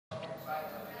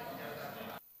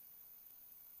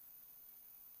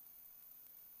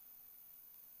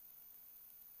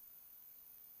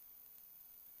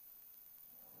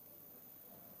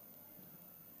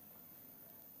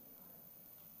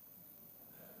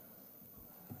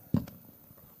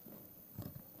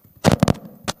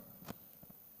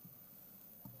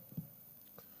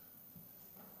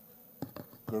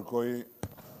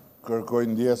Kërkoj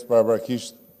ndjes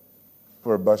paraprakisht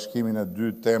për bashkimin e dy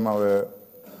temave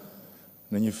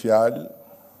në një fjalë,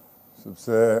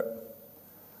 sepse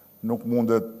nuk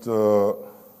mundet të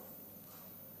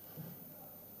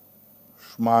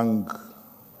shmang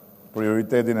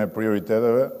prioritetin e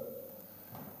prioriteteve,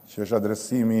 që është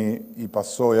adresimi i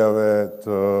pasojave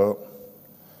të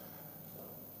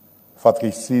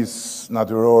fatkeqësisë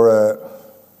natyrore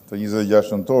të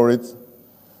 26 nëntorit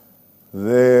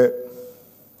dhe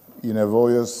i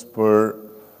nevojës për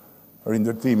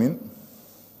rindërtimin,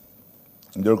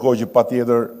 ndërkohë që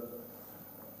patjetër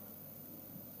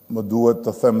më duhet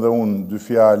të them dhe unë dy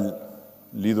fjalë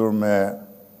lidhur me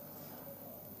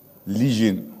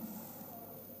ligjin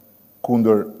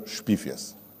kundër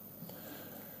shpifjes.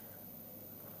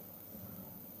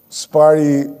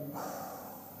 Spari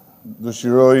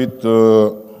dëshiroj të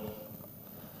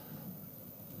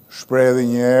shpreh edhe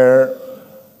një herë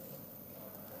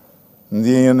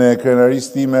ndjenjën e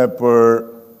krenarisë time për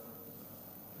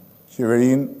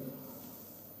qeverinë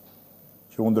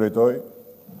që unë drejtoj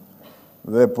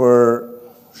dhe për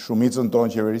shumicën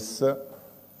tonë qeverisëse,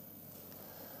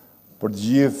 për të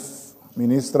gjithë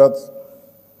ministrat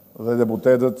dhe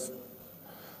deputetet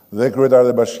dhe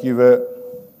kryetarët e bashkive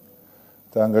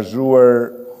të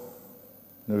angazhuar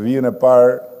në vijën e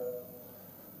parë,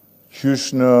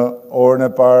 qysh në orën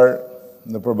e parë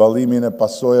në përballimin e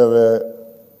pasojave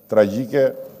tragjike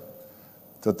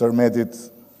të tërmetit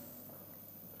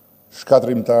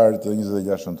shkatrimtar të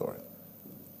 26 nëntorit.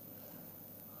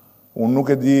 Unë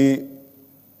nuk e di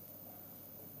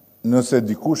nëse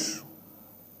dikush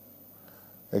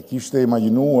e kishte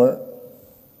imagjinuar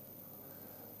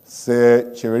se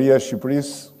qeveria e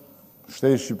Shqipërisë,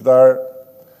 shteti shqiptar,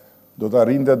 do të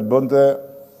arrinte të bënte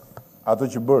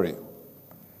atë që bëri.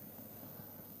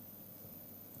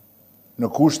 Në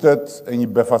kushtet e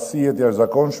një befasie të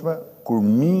jashtëzakonshme, kur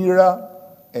mira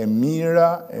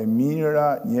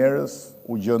njerëz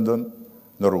u gjendën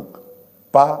në rrugë,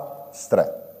 pa stre.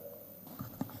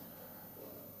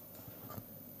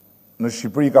 Në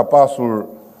Shqipëri ka pasur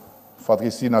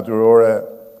fatkeqësi natyrore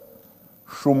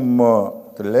shumë më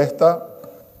të lehta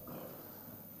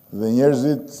dhe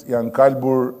njerëzit janë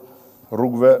kalbur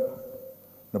rrugëve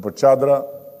nëpër çadra,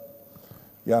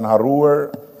 janë harruar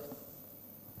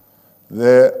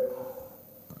dhe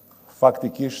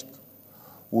faktikisht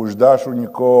u është dashur një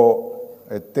kohë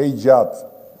e tej gjatë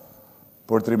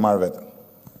për të rimarrë veten.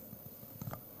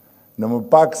 Në më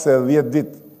pak se 10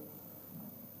 ditë,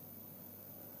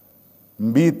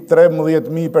 mbi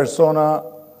 13.000 persona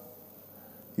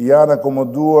janë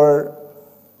akomoduar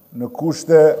në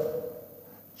kushte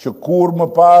që kur më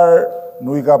parë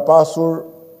nuk i ka pasur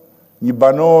një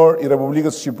banor i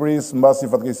Republikës së Shqipërisë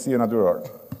mbasi fatkeqësie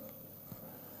natyrore.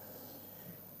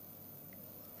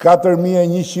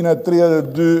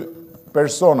 4.132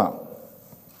 persona,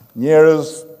 njerëz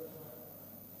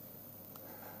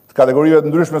të kategorive të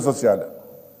ndryshme sociale,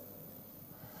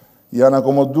 janë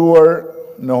akomoduar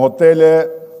në hotele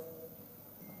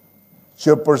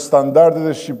që për standardet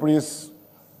e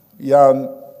Shqipërisë janë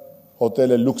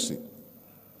hotele luksi,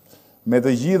 me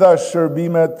të gjitha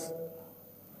shërbimet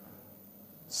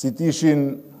si t'ishin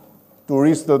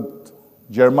turistët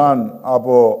gjerman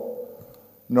apo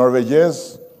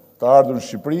norvegjez të ardhur në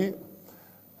Shqipëri,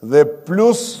 dhe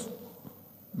plus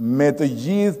me të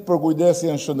gjithë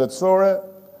përkujdesjen shëndetësore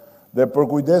dhe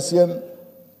përkujdesjen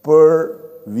për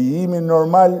vijimin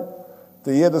normal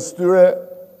të jetës tyre,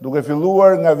 duke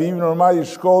filluar nga vijimi normal i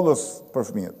shkollës për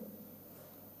fëmijët.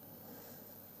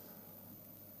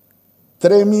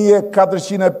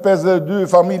 3.452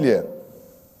 familje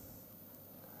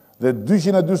dhe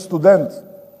 202 studentë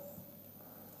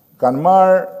kanë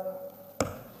marrë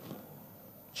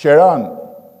qeran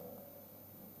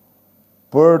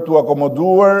për t'u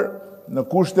akomoduar në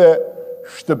kushte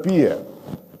shtëpie,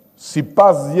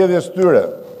 sipas zgjedhjes tyre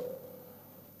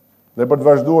dhe për të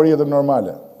vazhduar jetën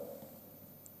normale.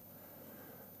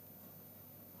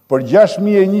 Për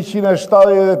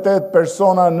 6.178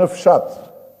 persona në fshat,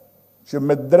 që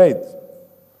me drejt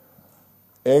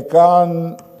e kanë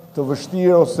të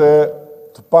vështirë ose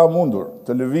të pamundur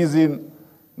të lëvizin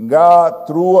nga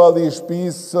trualli i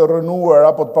shtëpisë së rënuar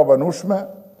apo të pabanueshme,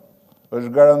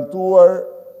 është garantuar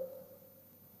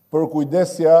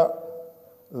përkujdesja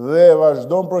dhe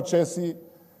vazhdon procesi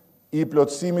i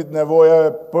plotësimit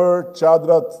nevojave për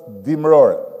çadrat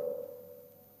dimrore.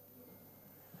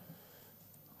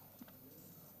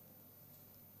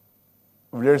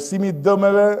 Vlerësimi i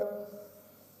dëmeve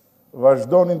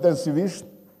vazhdon intensivisht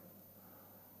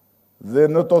dhe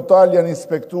në total janë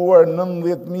inspektuar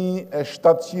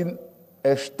 19.700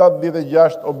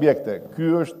 76 objekte.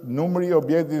 Ky është numri i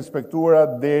objekte inspektuara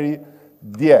deri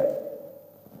dje.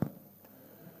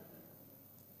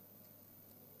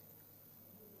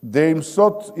 Deri më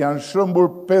sot janë shëmbur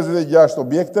 56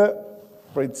 objekte,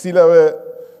 prej cilave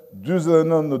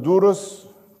 49 në Durrës,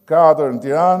 4 në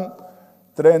Tiranë,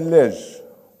 3 në Lezhë.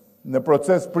 Në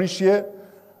proces prishje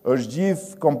është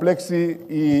gjithë kompleksi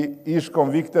i ish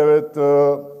konvikteve të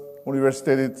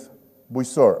Universitetit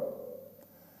Bujqësor.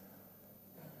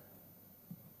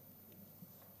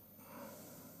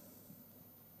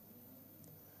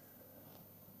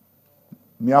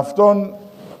 Mjafton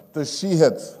të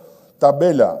shihet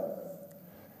tabela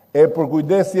e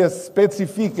përkujdesjes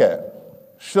specifike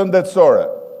shëndetësore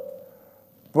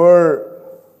për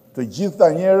të gjitha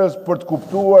njerëz për të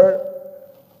kuptuar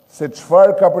se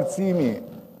çfarë kapërcimi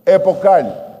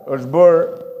epokal është bërë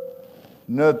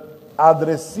në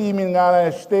adresimin nga ana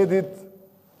e shtetit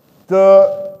të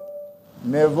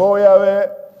nevojave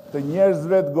të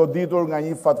njerëzve të goditur nga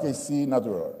një fatkeqësi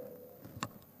natyrore.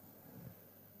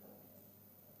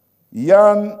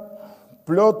 Janë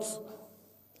plot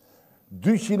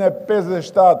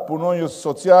 257 punonjës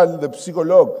social dhe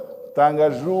psikolog të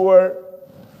angazhuar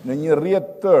në një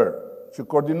rrjet tërë që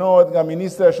koordinohet nga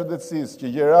Ministri e Shëndetësisë,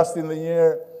 që gjej rastin dhe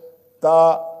njëherë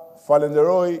ta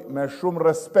falenderoj me shumë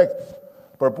respekt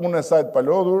për punën e saj të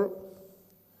palodhur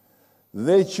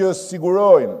dhe që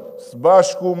sigurojnë së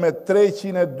bashku me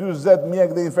 340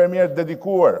 mjek dhe infermier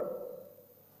dedikuar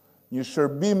një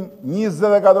shërbim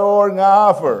 24 orë nga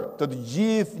afër të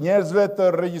gjithë njerëzve të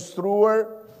regjistruar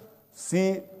si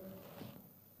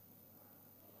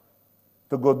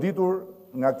të goditur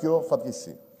nga kjo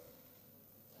fatkeqësi.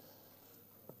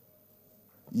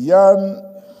 Janë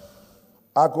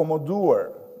akomoduar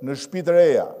në shtëpi të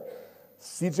reja,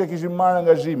 siç e kishim marrë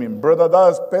angazhimin, brenda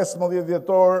datës 15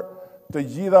 dhjetor të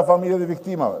gjitha familjet e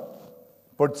viktimave,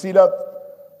 për të cilat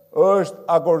është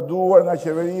akorduar nga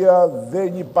qeveria dhe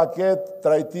një paket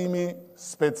trajtimi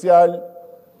special,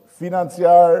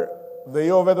 financiar dhe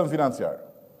jo vetëm financiar.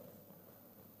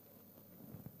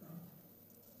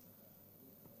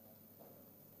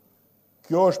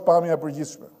 Kjo është pamja e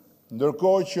përgjithshme.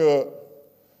 Ndërkohë që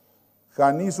ka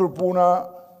nisur puna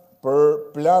për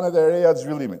planet e reja të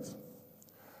zhvillimit,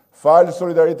 falë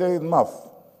solidaritetit madh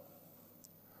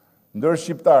ndër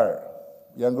shqiptarë,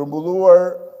 janë grumbulluar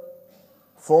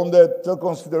fonde të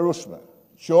konsiderueshme,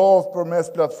 qoftë përmes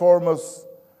platformës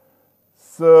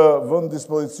së vënë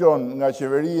dispozicion nga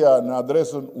qeveria në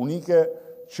adresën unike,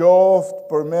 qoftë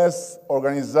përmes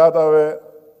organizatave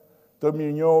të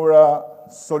mirënjohura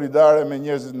solidare me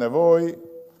njerëzit nevojë,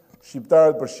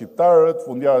 shqiptarët për shqiptarët,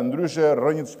 fundjavë ndryshe,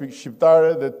 rrënjët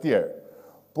shqiptare dhe tjerë.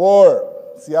 Por,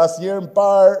 si asnjëherë më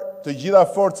parë, të gjitha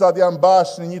forcat janë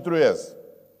bashkë në një tryezë.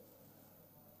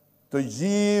 Të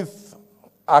gjithë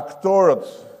aktorët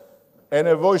e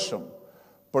nevojshëm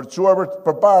për të çuar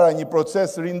përpara një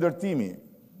proces rindërtimi,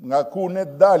 nga ku ne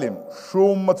dalim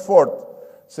shumë më të fortë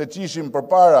se ç'ishim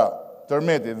përpara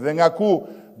tërmetit dhe nga ku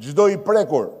çdo i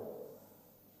prekur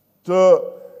të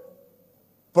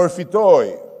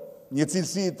përfitojë një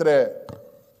cilësi tre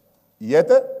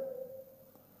jete,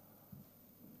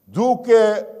 duke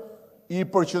i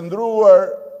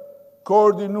përqendruar,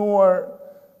 koordinuar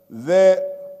dhe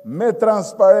me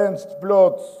transparencë të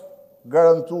plotë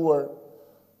garantuar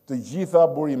të gjitha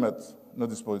burimet në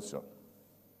dispozicion.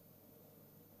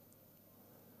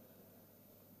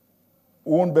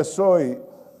 Unë besoj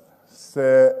se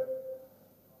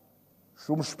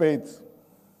shumë shpejt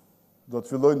do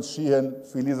të fillojnë të shihen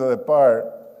filizat e parë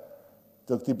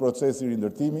të këtij procesi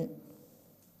rindërtimi.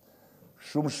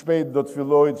 Shumë shpejt do të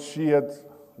fillojë të shihet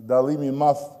dallimi i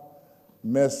madh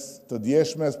mes të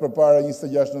djeshmes përpara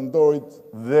 26 nëntorit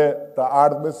dhe të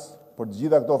ardhmes për të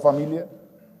gjitha këto familje.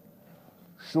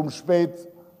 Shumë shpejt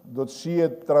do të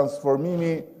shihet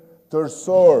transformimi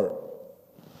tërësor,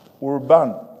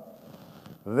 urban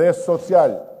dhe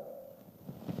social,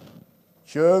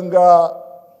 që nga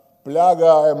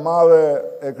plaga e madhe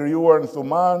e krijuar në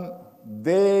Thuman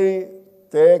deri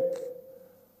tek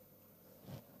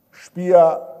shtëpia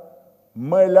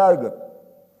më e largët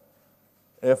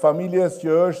e familjes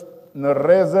që është në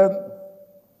rrezen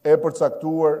e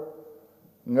përcaktuar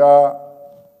nga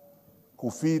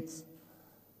kufit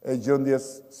e gjendjes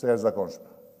së jashtëzakonshme.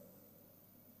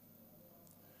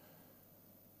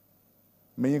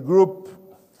 Me një grup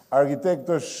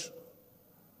arkitektësh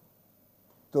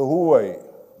të huaj,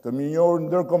 të mirënjohur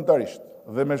ndërkombëtarisht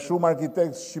dhe me shumë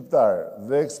arkitektë shqiptarë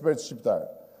dhe ekspertë shqiptarë,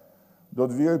 do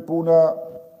të vijoj puna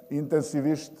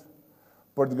intensivisht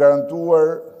për të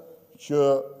garantuar që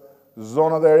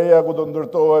zonat e reja ku do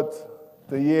ndërtohet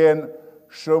të jenë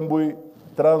shembuj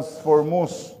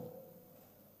transformues,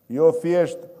 jo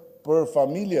thjesht për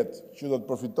familjet që do të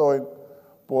përfitojnë,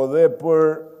 po dhe për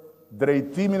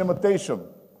drejtimin e mëtejshëm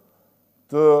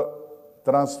të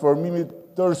transformimit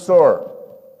tërësor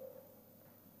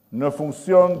në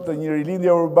funksion të një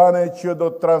rilindje urbane që do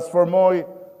të transformoj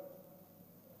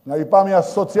nga pikpamja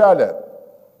sociale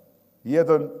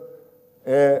jetën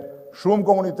e shumë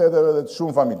komuniteteve dhe të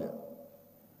shumë familje.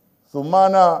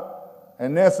 Thumana e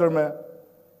nesërme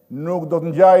nuk do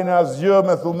të ngjajnë asgjë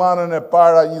me thumanën e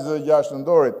para 26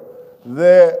 nëntorit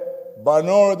dhe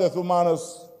banorët e thumanës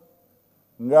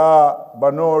nga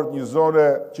banorët një zone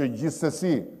që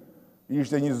gjithsesi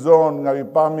ishte një zonë nga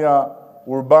pikpamja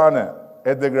urbane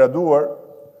e degraduar,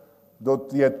 do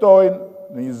të jetojnë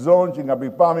në një zonë që nga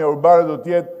pikpamja urbane do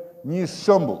të jetë një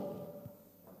shembull.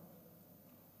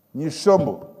 Një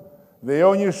shembull. Dhe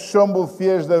jo një shembull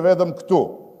thjesht dhe vetëm këtu,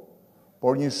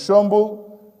 por një shembull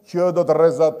që do të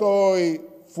rrezatoj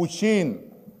fuqinë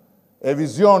e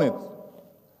vizionit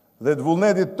dhe të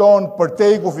vullnetit tonë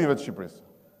përtej kufive të Shqipërisë.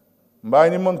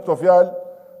 Mbajini mend këto fjalë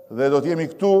dhe do të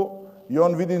jemi këtu jo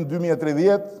në vitin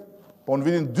 2030, po në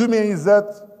vitin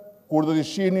 2020 kur do të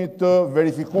shihni të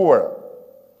verifikuar.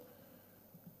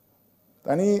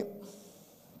 Tani,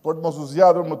 për të mos u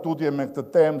zgjatur më tutje me këtë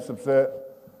temë, sepse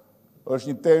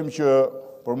është një temë që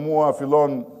për mua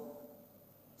fillon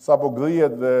sapo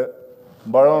gdhijet dhe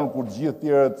mbaron kur të gjithë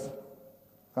tjerët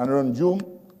kanë rënë gjumë,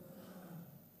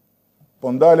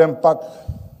 po ndalem pak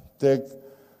tek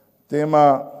tema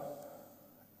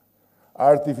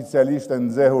artificialisht e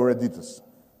nxehur e ditës.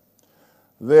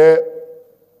 Dhe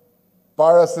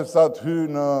para se sa të hy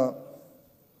në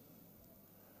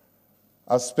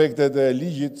aspektet e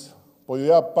ligjit, po ju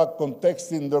jap pak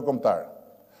kontekstin ndërkombëtar,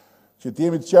 që të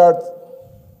jemi të qartë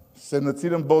se në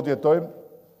cilën botë jetojmë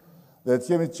dhe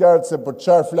të jemi të qartë se për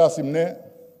çfarë flasim ne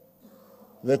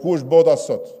dhe ku është bota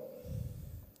sot.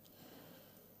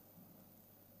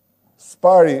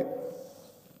 Spari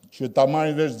që ta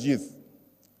marrin vesh gjithë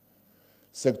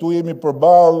se këtu jemi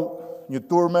përballë një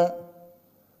turme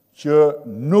që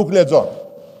nuk lexon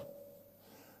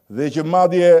dhe që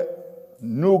madje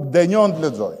nuk denjon të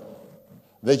lexoj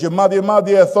dhe që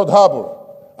madje e thot hapur.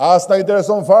 As ta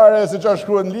intereson fare se çfarë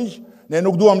shkruhet në ligj, ne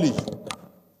nuk duam ligj.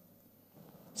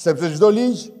 Sepse çdo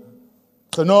ligj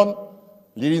cënon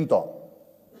lirinë tonë.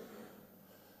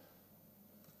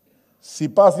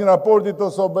 Sipas një raporti të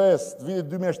OBS të vitit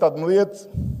 2017,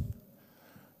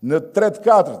 në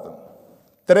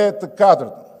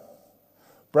 3/4,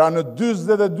 pra në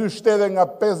 42 shtete nga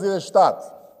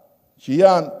 57 që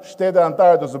janë shtete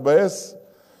anëtare të OBS,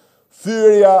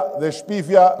 thyrja dhe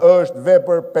shpifja është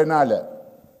vepër penale.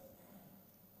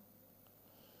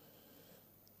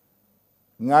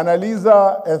 Nga analiza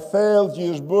e thellë që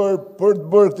është bërë për të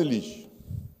bërë këtë ligj,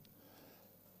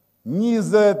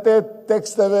 28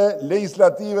 teksteve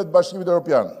legislative të Bashkimit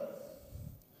Evropian,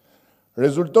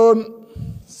 rezulton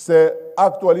se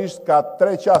aktualisht ka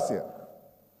 3 qasje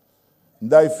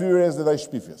ndaj fyrjes dhe ndaj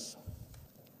shpifjes.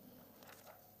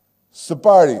 Së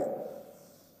pari,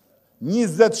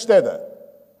 20 shtete,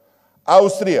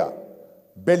 Austria,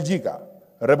 Belgjika,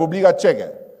 Republika Çeke,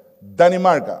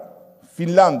 Danimarka,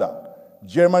 Finlanda,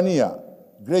 Gjermania,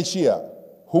 Greqia,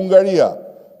 Hungaria,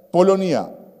 Polonia,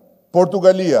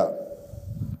 Portugalia,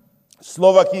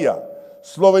 Slovakia,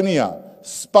 Slovenia,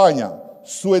 Spanja,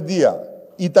 Suedia,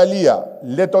 Italia,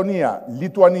 Letonia,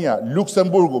 Lituania,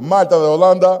 Luksemburgu, Malta dhe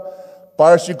Holanda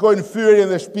parashikojnë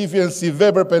fyrjen dhe shpifjen si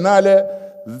vepër penale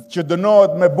që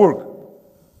dënohet me burg.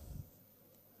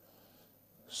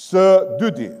 Së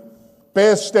dyti,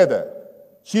 5 shtete,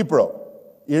 Kipro,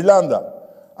 Irlanda,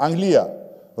 Anglia,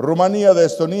 Rumania dhe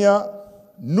Estonia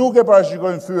nuk e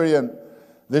parashikojnë fyrjen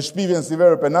dhe shpifjen si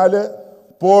vepër penale,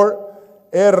 por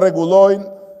e rregullojnë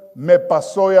me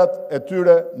pasojat e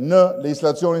tyre në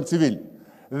legjislacionin civil.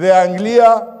 Dhe Anglia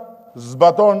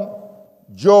zbaton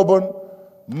gjobën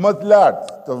më të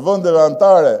lartë të vendeve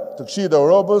anëtare të Këshillit të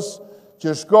Evropës,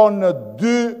 që shkon në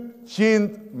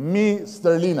 200.000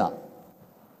 sterlina.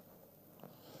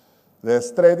 Dhe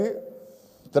streti,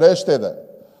 3 shtete,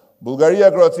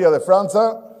 Bullgaria, Kroacia dhe Franca,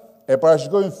 e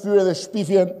parashikojnë fyrjen dhe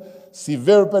shpifjen si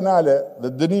vepër penale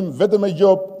dhe dënim vetëm me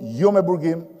gjobë, jo me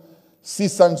burgim, si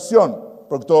sankcion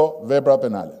për këto vepra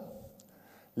penale.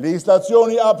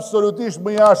 Legjislacioni absolutisht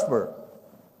më i ashpër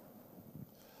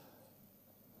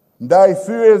ndaj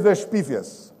fyrjes dhe shpifjes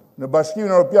në Bashkimin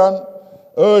Evropian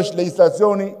është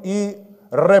legjislacioni i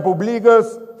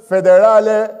Republikës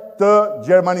Federale të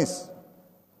Gjermanisë.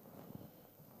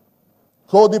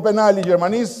 Kodi penal i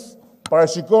Gjermanisë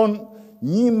parashikon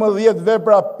 11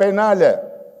 vepra penale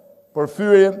për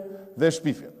fyrjen dhe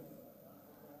shpifjen.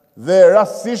 Dhe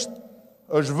rastësisht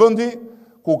është vendi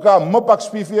ku ka më pak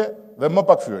shpifje dhe më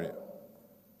pak fyrje.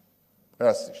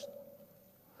 Rastisht.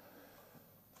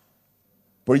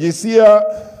 Përgjegjësia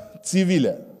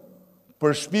civile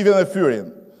për shpifjen dhe fyrjen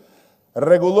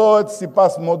rregullohet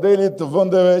sipas modelit të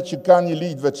vendeve që kanë një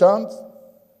ligj të veçantë,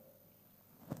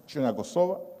 që nga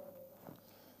Kosova,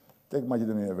 tek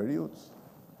Maqedonia e Veriut,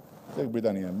 tek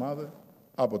Britania e Madhe,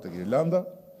 apo tek Irlanda,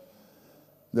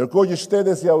 ndërkohë që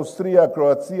shtete si Austria,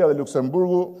 Kroacia dhe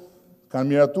Luksemburgu kanë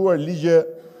miratuar ligje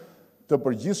të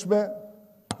përgjithshme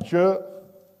që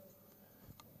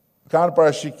kanë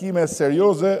parashikime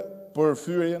serioze për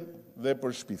fyrjen dhe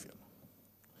për shpifjen.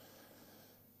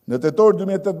 Në tetor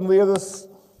 2018,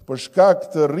 për shkak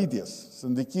të rritjes së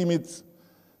ndikimit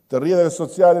të rrjeteve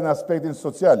sociale në aspektin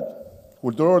social,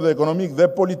 kulturor dhe ekonomik dhe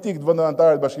politik të vendeve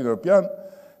anëtare të Bashkimit Evropian,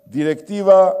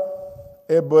 direktiva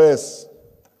EBS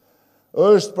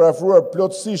është parafruar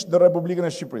plotësisht në Republikën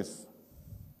e Shqipërisë,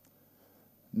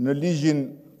 në ligjin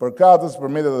përkatës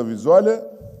për mediat audiovisuale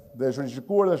dhe është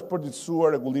rishikuar dhe është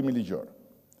përditësuar rregullimi ligjor.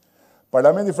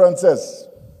 Parlamenti francez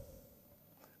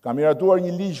ka miratuar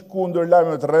një ligj kundër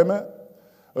lajmeve të rreme,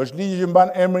 është ligji që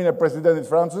mban emrin e presidentit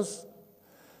Francës,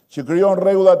 që krijon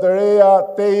rregulla të reja,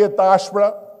 teje të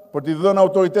ashpra për t'i dhënë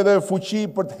autoriteteve fuqi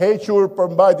për të hequr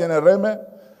përmbajtjen e rreme,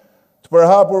 të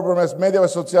përhapur përmes mediave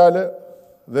sociale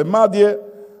dhe madje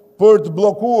për të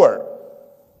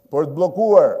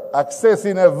bllokuar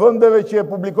aksesin e vendeve që e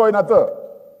publikojnë atë,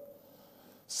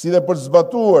 si dhe për të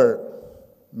zbatuar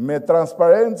me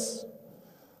transparencë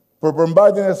për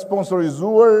përmbajtjen e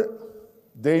sponsorizuar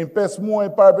deri në 5 muaj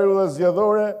para periudhës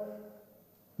zgjedhore,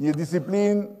 një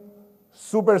disiplinë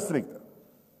super strikte.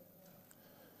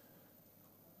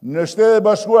 Në Shtetet e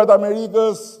Bashkuara të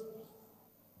Amerikës,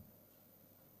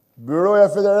 Byroja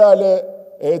Federale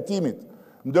e Hetimit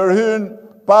ndërhyn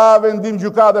pa vendim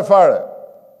gjykate fare,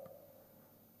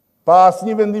 pa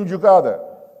asnjë vendim gjykate,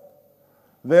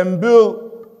 dhe mbyll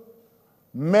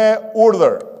me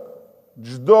urdhër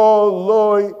çdo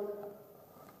lloj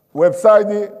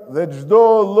websajti dhe çdo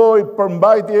lloj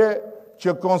përmbajtje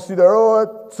që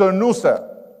konsiderohet cënuese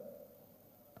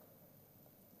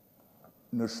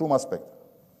në shumë aspekte.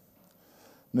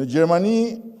 Në Gjermani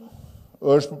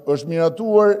është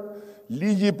miratuar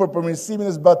ligji për përmirësimin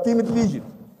e zbatimit të ligjit,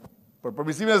 për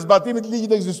përmirësimin e zbatimit të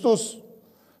ligjit ekzistues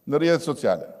në rrjetet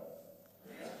sociale.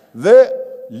 Dhe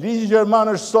ligji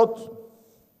gjerman është sot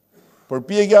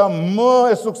përpjekja më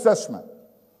e suksesshme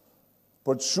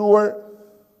për të shuar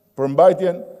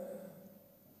përmbajtjen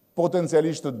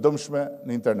potencialisht të dëmshme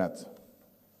në internet.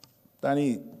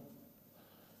 Tani,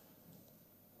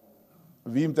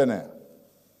 vim të ne.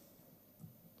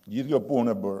 Gjithë kjo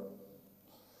punë e bërë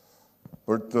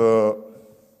për të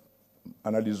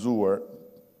analizuar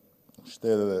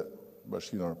Shtetet e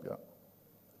Bashkimit Evropian.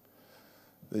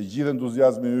 Dhe gjithë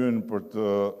entuziazmi ynë për të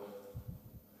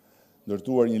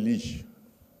ndërtuar një ligj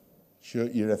që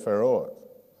i referohet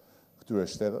këtyre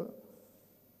shteteve,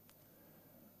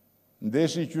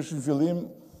 ndeshi që është në fillim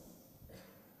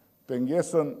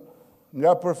pengesën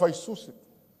nga përfaqësuesit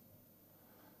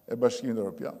e Bashkimit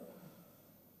Evropian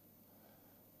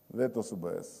dhe të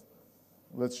OSBE-s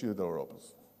dhe të Këshillit të Evropës.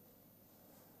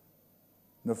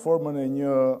 Në formën e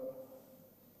një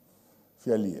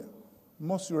fjalie.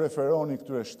 Mos ju referoni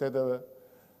këtyre shteteve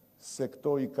se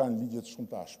këto i kanë ligjet shumë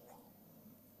të ashpra.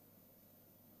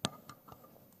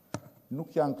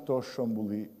 Nuk janë këto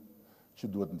shembulli që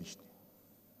duhet ndiqni.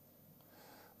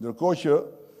 Ndërkohë që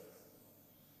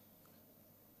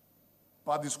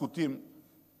pa diskutim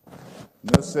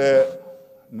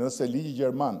nëse ligji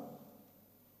gjerman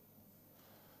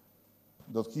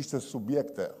do të kishte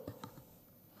subjekte,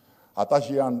 ata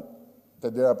që janë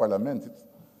te dera parlamentit,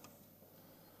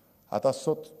 ata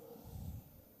sot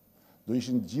do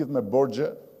ishin gjithë me borxhe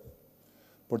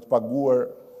për të paguar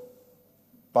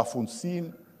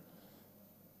pafundësinë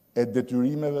e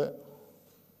detyrimeve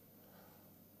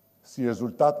si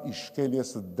rezultat i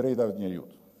shkeljes të drejtave të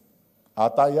njerëzit.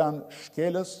 Ata janë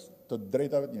shkelës të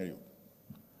drejtave të njerëzit.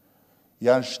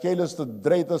 Janë shkelës të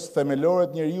drejtës themelore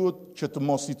të njerëzit që të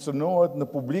mos i cënohet në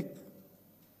publik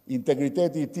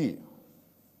integriteti i tij.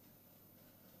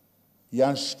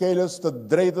 Janë shkelës të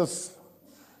drejtës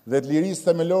dhe të lirisë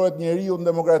themelore të njerëzit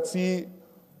në demokraci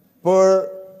për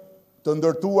të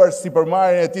ndërtuar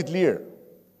sipërmarrjen e tij të lirë.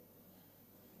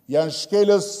 Janë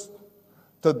shkelës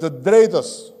të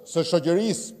drejtës së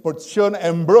shoqërisë për të qenë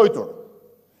e mbrojtur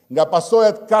nga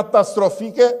pasojat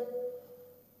katastrofike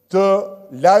të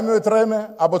lajmeve të rreme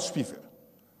apo të shpifjeve.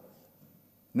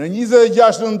 Në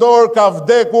 26 nëntor ka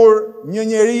vdekur një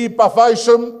njeri i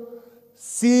pafajshëm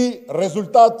si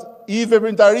rezultat i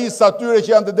veprimtarisë atyre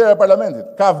që janë të dera e parlamentit.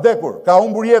 Ka vdekur, ka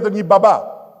humbur jetën një baba.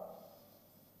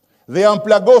 Dhe janë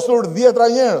plagosur 10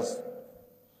 njerëz.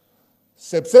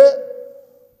 Sepse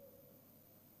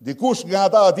dikush nga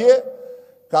ata atje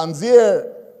ka nxjerr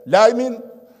lajmin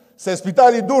se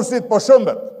spitali i Durrësit po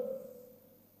shëmbet.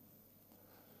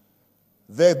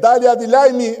 Dhe dalja ati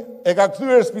lajmi e ka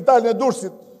kthyer spitalin e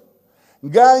Durrësit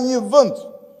nga një vend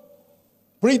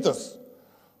pritës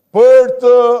për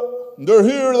të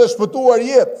ndërhyrë dhe shpëtuar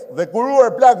jetë dhe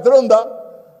kuruar plagë të rënda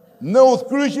në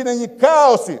udhkryqin e një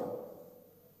kaosi.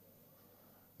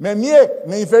 Me mjek,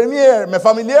 me infermier, me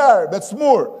familjar, me të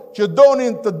smur, që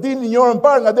donin të dilnin një orën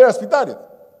parë nga dera spitalit.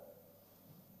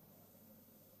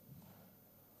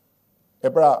 E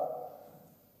pra,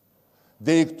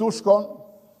 deri këtu shkon,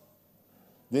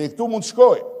 deri këtu mund të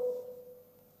shkoj.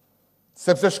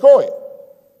 Sepse shkoj,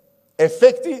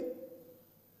 efekti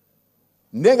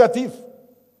negativ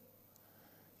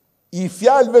i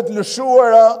fjalëve të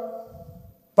lëshuara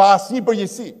pa asnjë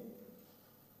përgjegjësi.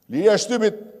 Liria e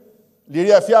shtypit,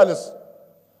 liria e fjalës,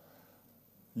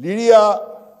 liria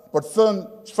për të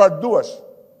thënë çfarë duash,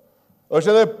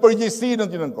 është edhe përgjegjësi në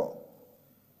të njëjtën kohë.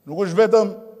 Nuk është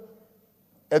vetëm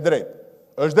e drejtë,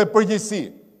 është dhe përgjegjësi.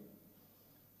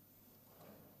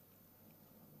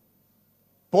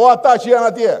 Po ata që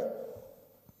janë atje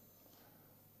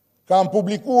kanë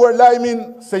publikuar lajmin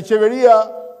se qeveria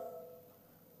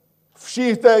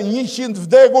fshihte 100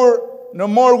 vdekur në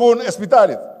morgun e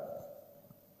spitalit.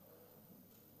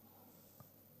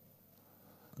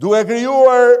 Duke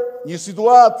krijuar një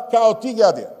situatë kaotike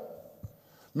atje,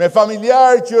 me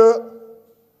familjarë që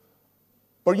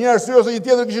për një arsye ose një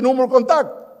tjetër kishin humbur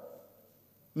kontakt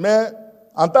me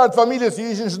antarët familjes që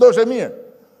ishin çdo e mirë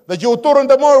dhe që u turrën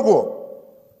te morgu.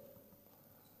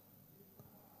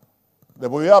 Dhe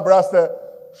po ju jap raste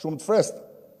shumë të freskëta.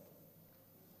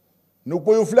 Nuk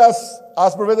po ju flas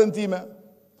as për veten time,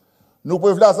 nuk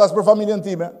po ju flas as për familjen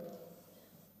time,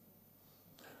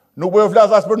 nuk po ju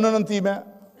flas as për nënën time,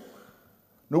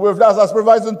 nuk po ju flas as për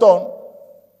vajzën tonë,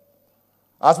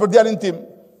 as për djalin tim,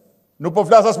 nuk po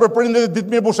flas as për prindërit e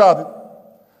Ditmir Bushatit,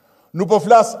 nuk po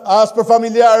flas as për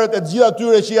familjarët e të gjitha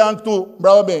atyre që janë këtu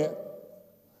mbrapa meje,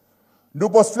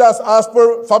 nuk po flas as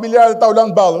për familjarët e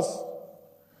Taulant Ballës,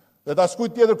 dhe ta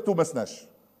shkujt tjetër këtu mes nesh.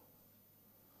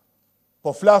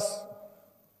 Po flas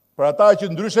për ata që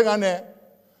ndryshe nga ne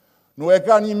nuk e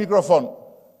kanë një mikrofon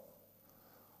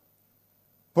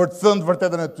për të thënë të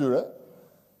vërtetën e tyre,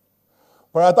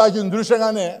 për ata që ndryshe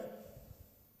nga ne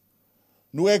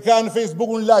nuk e kanë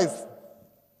Facebookun live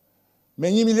me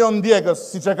 1 milion ndjekës,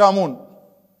 siç e kam unë,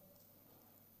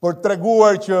 për të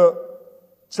treguar që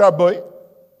çfarë bëj,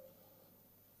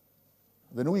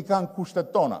 dhe nuk i kanë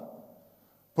kushtet tona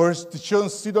për të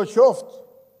qenë sidoqoftë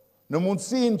në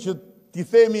mundësinë që t'i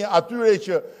themi atyre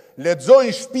që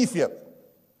lexojnë shpifjet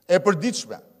e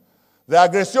përditshme dhe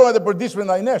agresionet e përditshme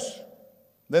ndaj nesh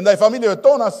dhe ndaj familjeve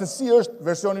tona se si është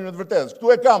versioni në të vërtetës.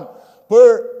 Këtu e kam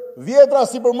për vjetra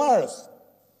sipërmarrës,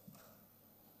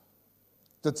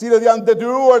 të cilët janë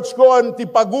detyruar të shkojnë t'i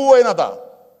paguajnë ata.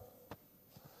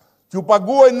 T'ju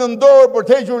paguajnë në dorë për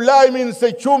të hequr lajmin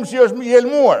se qumshi është i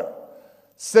helmuar,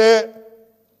 se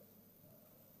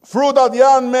frutat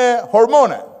janë me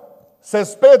hormone, se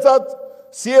specat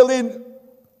sjellin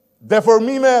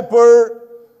deformime për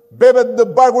bebet në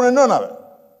barkun e nënave,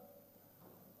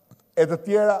 e të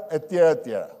tjera, e të tjera, e të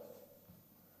tjera.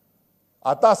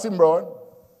 Ata si mbrojnë,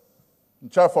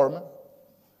 në çfarë forme?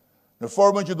 Në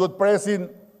formën që duhet presin,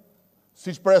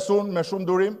 siç presun me shumë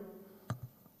durim,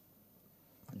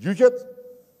 gjyqet,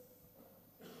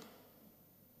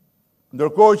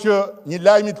 ndërkohë që një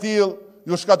lajm i tillë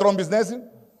ju shkatron biznesin,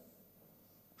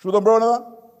 kështu do mbrojnë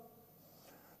ata?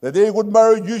 Dhe deri kur të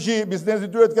mbarojë gjyqi, biznesi i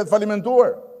tyre të ketë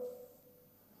falimentuar.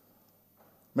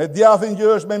 Me djathin që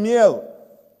është me miell,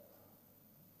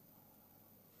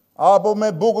 apo me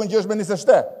bukën që është me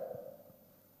niseshte.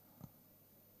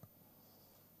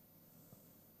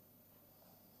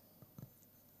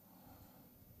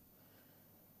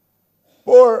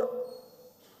 Por,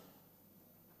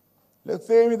 le të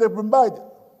themi të përmbajtje.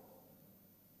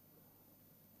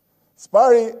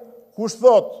 Spari, kush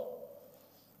thot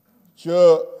që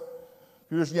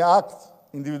ky është një akt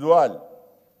individual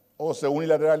ose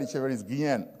unilateral i qeverisë,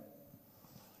 gënjen.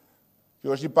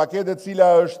 Kjo është një paketë e cila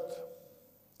është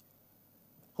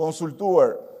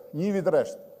konsultuar 1 vit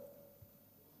rresht.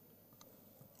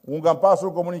 Unë kam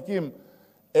pasur komunikim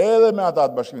edhe me ata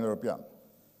të Bashkimit Evropian.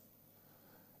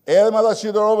 Edhe me ata të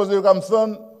Shqipërisë dhe ju kam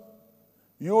thënë,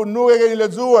 ju nuk e keni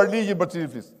lexuar ligjin për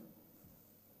cilin flisni.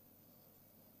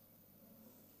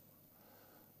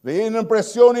 Dhe jeni në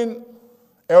presionin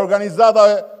e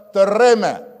organizatave të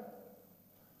rreme.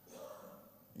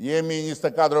 Jemi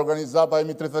 24 organizata,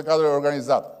 jemi 34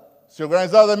 organizata. Si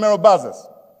organizata e mero bazës,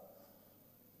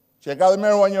 që e ka dhe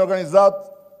merua një organizat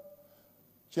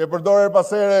që e përdore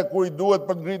pasere kur i duhet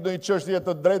për të ngritë në një çështje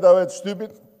të drejtave të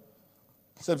shtypit,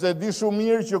 sepse e di shumë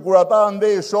mirë që kur ata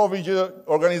ndej shohin që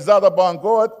organizata po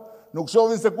ankohet, nuk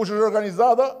shohin se kush është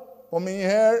organizata, po me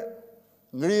njëherë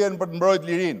ngrihen për të mbrojtë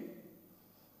lirinë.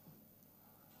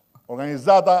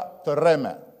 Organizata të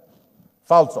rreme,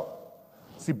 falso,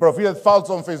 si profilet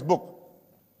falso në Facebook,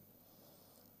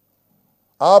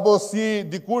 apo si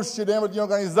dikush që në emër të një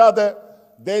organizate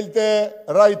delte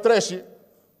Rai Treshi,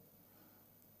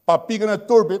 pa pikën e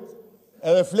turpit,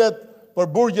 edhe flet për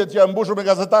burgjet që janë mbushur me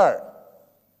gazetarë,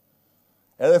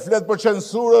 edhe flet për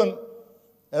censurën,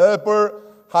 edhe për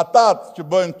hatat që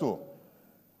bëjnë këtu.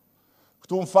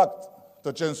 Këtu në fakt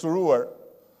të censuruar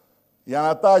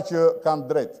janë ata që kanë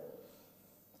drejt.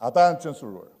 Ata janë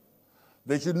censuruar.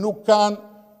 Dhe që nuk kanë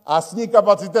asnjë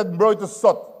kapacitet mbrojtës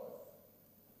sot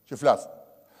që flasë.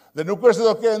 Dhe nuk është se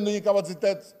do kenë ndonjë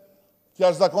kapacitet që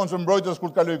është zakonshëm mbrojtës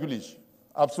kur të kaloj ky ligj.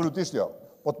 Absolutisht jo.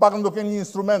 Po të pakën do kenë një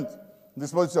instrument në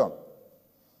dispozicion.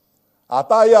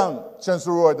 Ata janë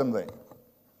censuruar të mëdhenj.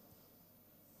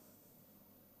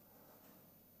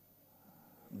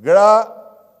 Gra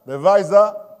dhe vajza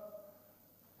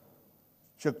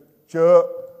që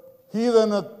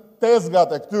hidhen në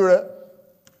tezgat e këtyre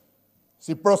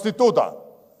si prostituta.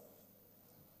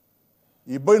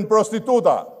 I bëjnë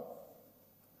prostituta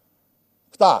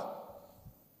këta.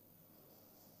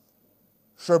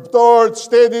 Shërptorët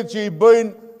shtetit që i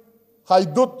bëjnë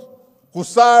hajdut,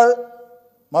 kusar,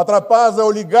 matrapazë,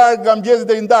 oligark,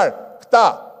 gamgjezit e indar. Këta.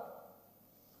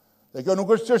 Dhe kjo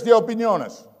nuk është çështje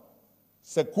opinionesh.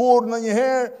 Se kur në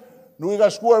njëherë nuk i ka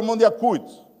shkuar mendja kujt,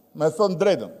 me thënë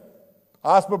drejtën.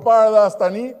 As përpara dhe as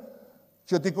tani,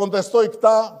 që t'i kontestoj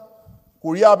këta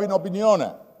kur japin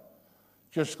opinione,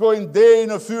 që shkojnë deri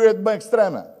në fyret më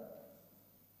ekstreme.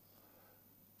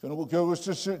 Kjo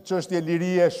është çështje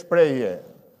lirie shprehje.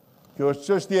 Kjo është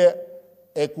çështje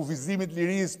e kufizimit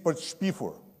lirisë për të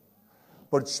shpifur.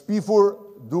 Për të shpifur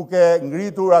duke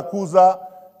ngritur akuza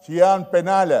që janë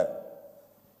penale.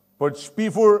 Për të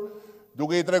shpifur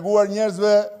duke i treguar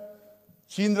njerëzve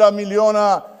qindra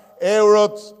miliona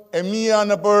eurot e mia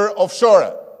në për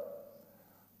offshore.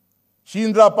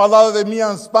 Qindra pallatet e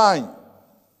mia në Spanjë.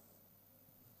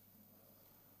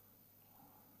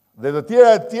 Dhe të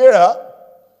tjera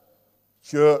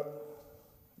që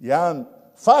janë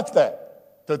fakte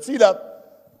të cilat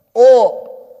o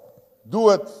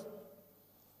duhet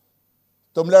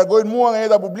të më largojnë mua nga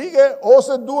jeta publike,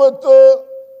 ose duhet të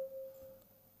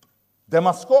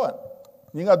demaskohen.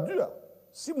 Një nga dyja.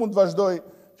 Si mund të vazhdoj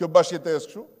kjo bashkëjetesë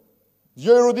kështu?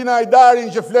 Dëgjoj Rudina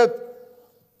Hajdarin që flet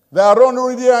dhe harron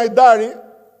Rudina Hajdari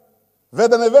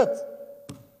veten e vet.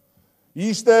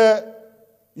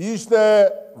 Ishte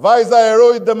vajza e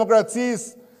herojit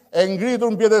demokracisë e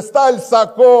ngritur në pjedestal sa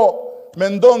kohë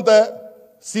mendonte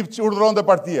si që urdhëronte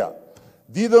partia.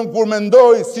 Ditën kur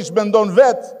mendoi siç mendon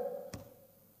vet,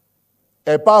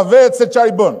 e pa vetë se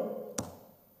çfarë i bën.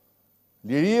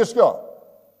 Liri është kjo.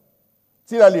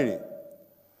 Cila liri?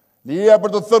 Liria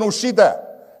për të thënë ushite,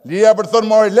 liria për të thënë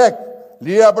mori lek,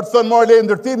 liria për të thënë mori lek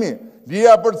ndërtimi,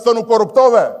 liria për të thënë u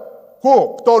korruptove. Ku?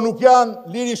 Këto nuk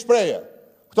janë liri shprehje.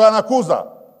 Këto janë akuza.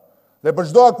 Dhe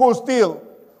për çdo akuzë tillë,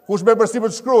 kush me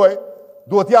përsipër të shkruaj,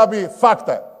 duhet japi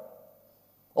fakte.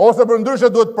 Ose për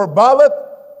ndryshe duhet përballet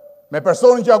me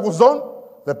personin që akuzon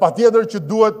dhe patjetër që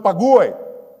duhet paguaj.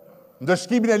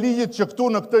 Ndëshkimin e ligjit që këtu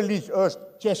në këtë ligj është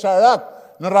qesharak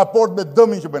në raport me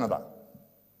dëmin që bëjnë ata.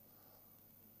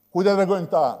 Kujt e tregojnë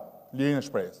këta lirinë e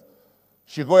shprehjes?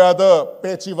 Shikoj atë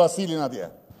Peçi Vasilin atje,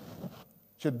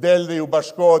 që del dhe ju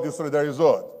bashkohet, ju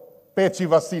solidarizohet. Peçi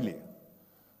Vasili.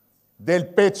 Del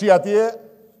Peçi atje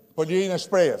për lirinë e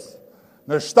shprehjes.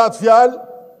 Në 7 fjalë,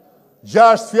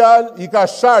 6 fjalë i ka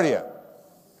sharje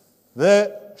dhe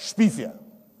shpifje.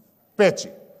 Peçi.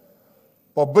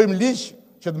 Po bëjmë ligj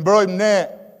që të mbrojmë ne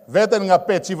veten nga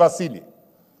Peçi Vasili.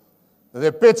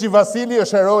 Dhe Peçi Vasili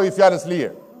është heroi i fjalës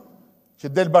lirë, që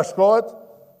del bashkohet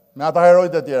me ata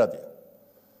herojt e tjerë atje.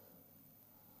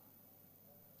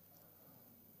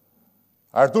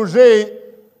 Artur Zheji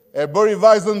e bëri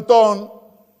vajzën tonë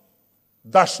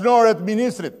dashnore të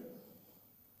ministrit.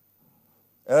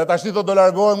 Edhe tash do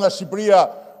largohem nga Shqipëria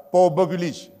po u bë ky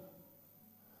ligj.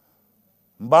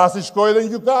 Mbasi shkoi edhe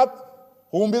në gjykat,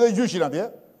 humbi dhe gjyqin atje,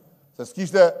 se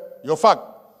s'kishte jo fakt,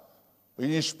 po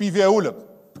një shpifje e ulët.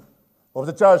 Po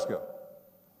pse çfarë është kjo?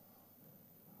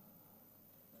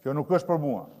 Kjo nuk është për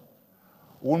mua.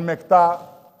 Unë me këta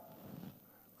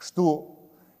kështu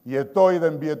jetoj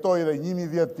dhe mbjetoj dhe 1000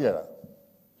 vjet tjera.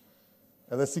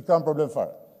 Edhe si kam problem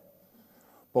fare.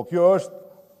 Po kjo është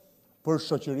për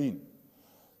shoqërinë.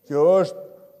 Kjo është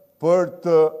për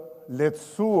të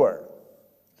lehtësuar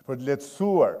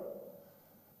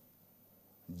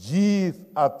gjithë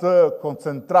atë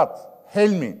koncentrat,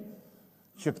 helmi,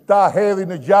 që këta hedhi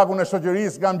në gjakun e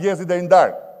shoqërisë nga mëngjesi deri në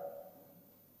darkë.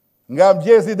 Nga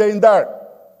mëngjesi deri në darkë.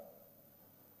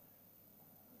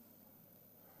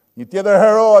 Një tjetër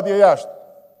hero atje jashtë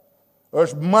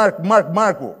është Mark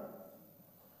Marku,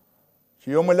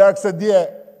 që jo më larg se dje,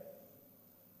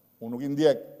 unë nuk i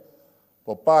ndjek,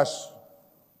 po pash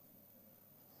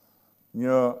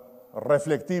një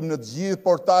reflektim në të gjithë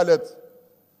portalet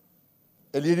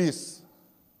e lirisë.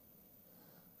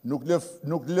 Nuk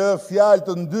lë fjalë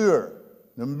të ndyrë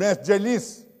në mes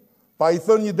xhelisë, pa i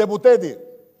thënë një deputeti,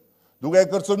 duke e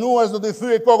kërcënuar se do t'i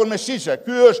thyej kokën me shishe.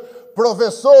 Ky është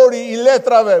profesori i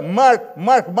letrave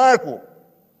Mark Marku,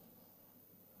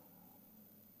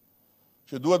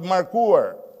 që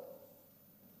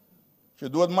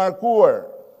duhet markuar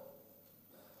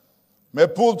me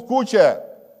pull të kuqe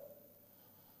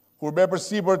kur be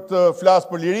përsipër të flas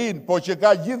për lirinë, po që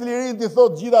ka gjithë lirinë t'i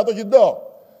thot gjithë ato që do.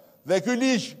 Dhe ky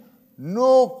ligj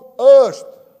nuk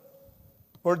është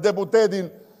për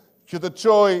deputetin që të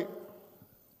çojë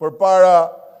përpara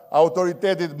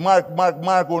autoritetit Mark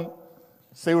Markun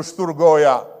se u shtur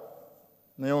goja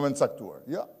në një moment caktuar.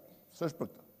 Jo, s'është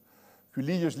për këtë. Ky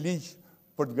ligj është ligj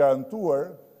për të garantuar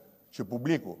që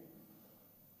publiku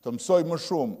të mësoj më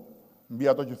shumë mbi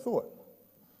ato që thuhet.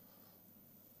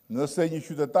 Nëse një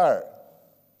qytetar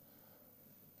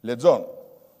lexon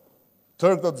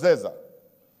tërë këto zeza,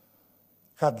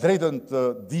 ka drejtën të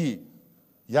di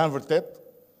janë vërtet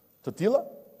të tilla?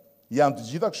 Janë të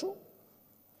gjitha kështu?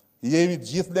 Jemi të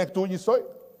gjithë ne këtu njësoj?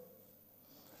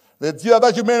 Dhe të gjithë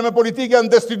ata që merren me politikë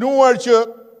janë destinuar që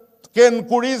të kenë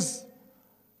kuriz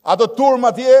ato turm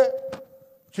atje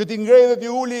që t'i ngrej dhe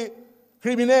t'i uli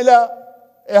kriminela,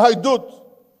 e hajdut,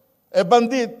 e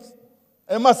bandit,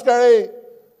 e maskarej,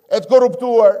 e të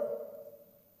korruptuar,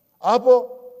 apo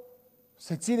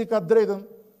se cili ka drejtën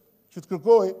që të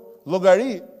kërkoj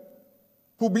llogari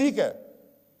publike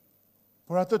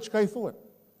për atë çka i thuhet.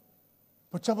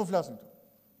 Për çfarë po flasim këtu?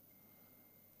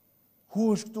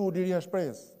 Ku është këtu liria e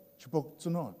shprehjes që po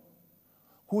cënohet?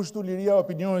 Ku është këtu liria e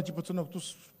opinionit që po cënohet?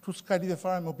 Këtu s'ka lidhje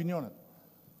fare me opinionet.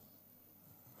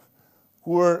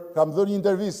 Kur kam dhënë një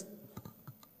intervistë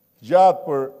gjatë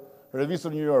për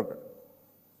revistën New Yorker,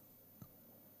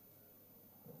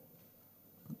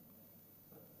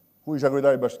 ku isha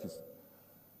kryetari i bashkisë,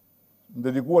 më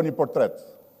dedikuan një portret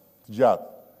të gjatë.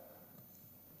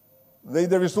 Dhe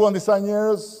intervistuan disa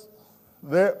njerëz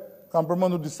dhe kam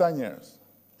përmendur disa njerëz.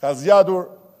 Ka zgjatur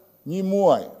një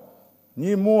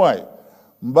muaj,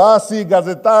 mbasi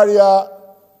gazetarja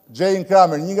Zhejin,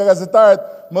 një nga gazetarët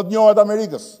më të njohur të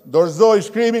Amerikës, dorëzoi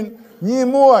shkrimin një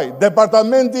muaj.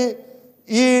 Departamenti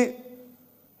i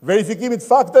verifikimit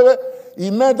fakteve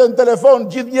i merrte në telefon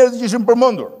gjithë njerëzit që ishin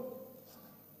përmendur.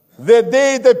 Dhe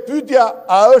deri te pyetja,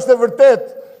 a është e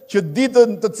vërtet që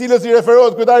ditën të cilës i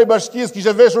referohet kryetari i bashkisë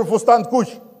kishte veshur fustan të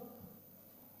kuq?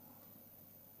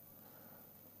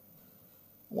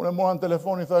 Unë e mora në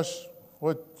telefon i thash,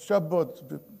 ç'a bëhet?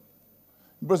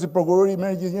 Bërë si prokurori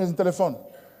merr gjithë njerëzit në telefon.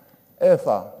 E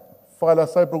tha, fal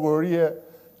asaj prokurorie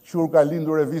qur ka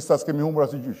lindur revista s'kemi humbur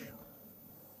asnjë gjyq.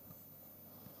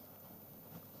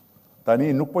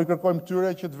 Tani nuk po i kërkojmë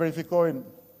këtyre që të verifikojnë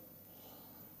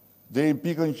deri në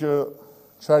pikën që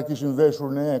çfarë kishin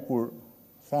veshur ne kur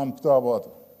tham këtë apo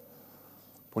atë.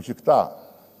 Po që këta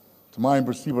të marrin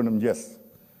përsipër në mëngjes,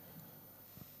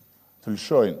 të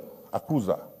lëshojnë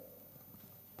akuza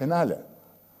penale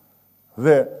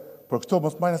dhe për këto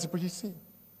mos marrin asnjë përgjegjësi.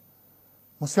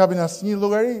 Mos japin asnjë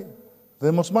llogari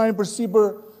dhe mos marrin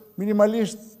përsipër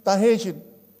minimalisht ta heqin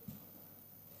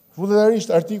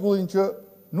vullnetarisht artikullin që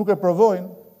nuk e provojnë,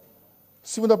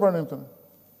 si mund ta pranojmë këtë?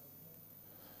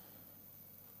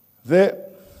 Dhe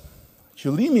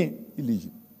qëllimi i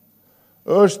ligjit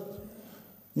është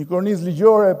një kornizë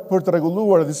ligjore për të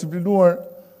rregulluar dhe disiplinuar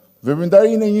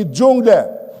veprimtarinë e një xhungle.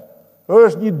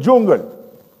 Është një xhungël.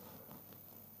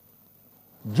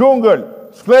 Xhungël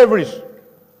sklevrish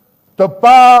të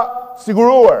pa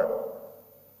siguruar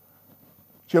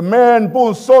që merren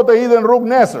punë sot e hidhen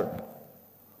rrugë nesër.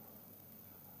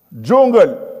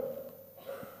 Xhungël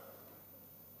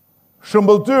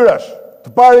shëmbëltyrash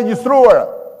të pa regjistruara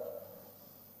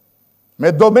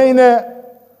me domene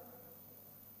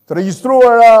të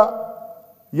regjistruara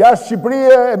jashtë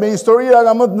Shqipërie e me historira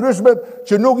nga më të ndryshmet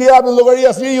që nuk i japin llogari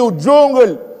asnjëriu.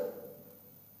 Xhungël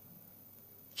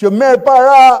që merr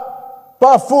para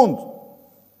pa fund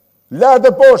lart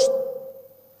e poshtë,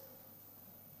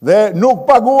 dhe nuk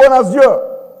paguan asgjë,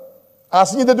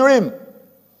 asnjë detyrim.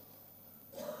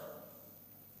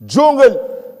 Xhungël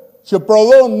që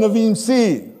prodhon në vijimësi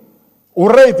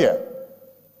urrëtie,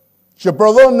 që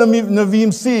prodhon në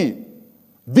vijimësi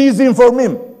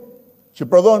dizinformim, që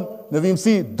prodhon në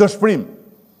vijimësi dëshpërim.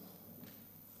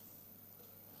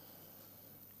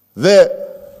 Dhe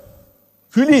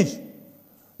ky ligj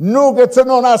nuk e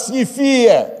cënon asnjë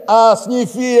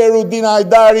fije Rudina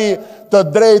Hajdari të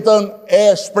drejtën e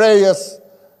shprehjes,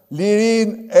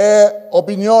 lirinë e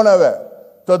opinioneve,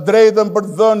 të drejtën për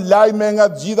të dhënë lajme nga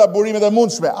të gjitha burimet e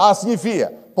mundshme, asnjë fije.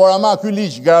 Por ama ky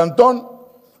ligj garanton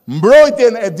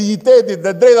mbrojtjen e dignitetit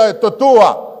dhe drejtave të tua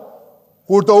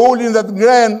kur të ulin dhe të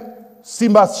ngren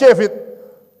sipas shefit,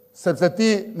 sepse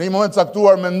ti në një moment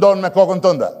caktuar mendon me kokën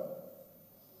tënde.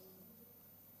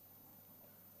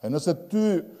 E nëse ty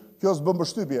kjo s'bën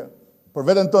përshtypje për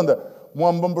veten tënde,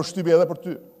 mua më bën përshtypje edhe për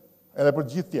ty, edhe për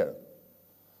gjithë tjerët.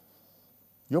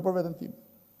 Jo për veten time.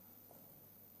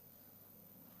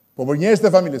 Po për njerëzit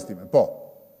e familjes time, po.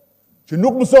 Që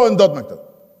nuk mësohen dot me këtë.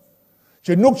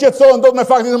 Që nuk qetësohen dot me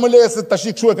faktin e më leje se tash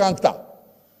kshu e kanë këta.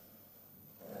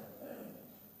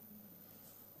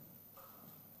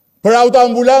 Për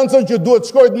autoambulancën që duhet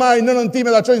shkojë të marrë nënën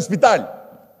time ta çojnë në spital.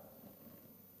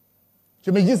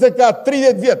 Që megjithëse ka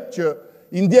 30 vjet që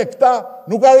i ndjek këta,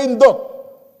 nuk arrin dot.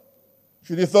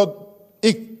 Që ti thot,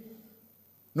 ik,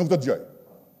 nuk të dëgjoj.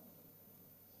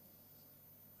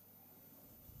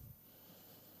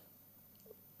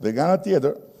 Dhe nga ana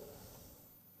tjetër,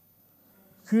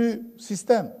 ky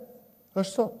sistem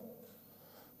është sot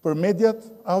për mediat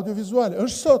audiovizuale,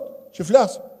 është sot që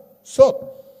flas, sot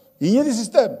i njëjti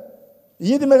sistem, i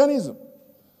njëjti mekanizëm.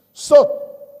 Sot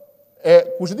e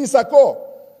kush e di sa kohë,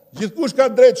 gjithkush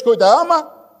ka drejt shkojë te ama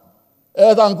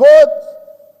e të ankohet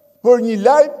për një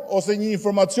lajm ose një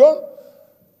informacion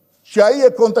që ai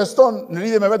e konteston në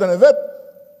lidhje me veten e vet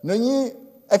në një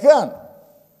ekran.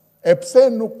 E pse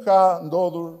nuk ka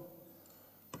ndodhur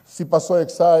si pasojë e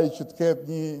kësaj që të ketë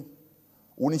një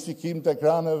unifikim të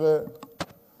ekraneve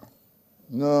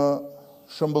në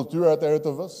shëmbëltyrat e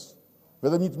RTV-s?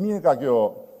 Vetëm një të mirë ka kjo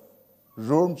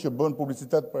zhurmë që bën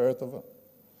publicitet për RTV.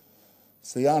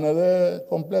 Se janë edhe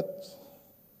komplet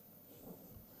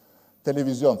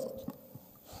televizion, thot.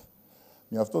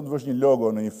 Mjafton të vësh një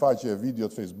logo në një faqe video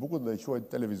të Facebookut dhe e quajnë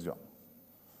televizion.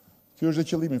 Ky është dhe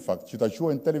qëllimi në fakt, që ta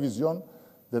quajnë televizion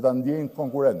dhe ta ndjejnë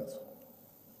konkurrent.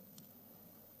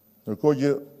 Ndërkohë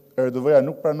që RTV-ja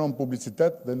nuk pranon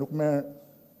publicitet dhe nuk merr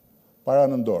para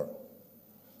në dorë.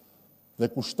 Dhe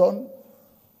kushton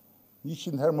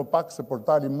 100 herë më pak se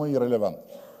portali më i relevant.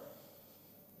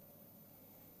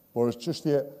 Por është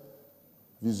çështje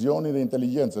vizioni dhe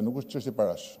inteligjencë, nuk është çështje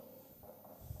parash.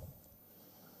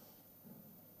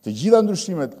 Të gjitha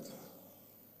ndryshimet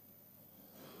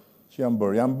që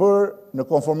janë bërë në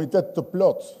konformitet të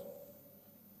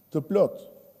plot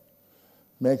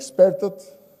me ekspertët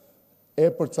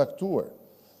e përcaktuar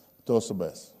të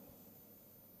OSB-s.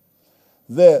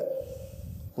 Dhe,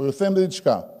 po ju them dhe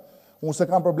diçka, unë se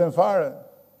kam problem fare,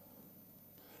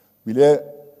 bile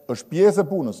është pjesë e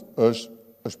punës,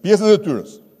 është pjesë e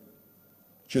detyrës,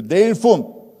 që deri në fund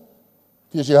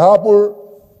ti je i hapur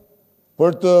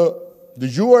për të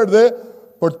dëgjuar dhe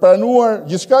për të pranuar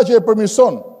gjithçka që e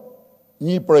përmirëson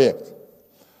një projekt.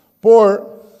 Por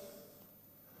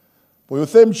ju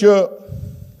them që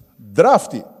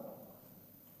drafti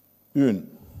ynë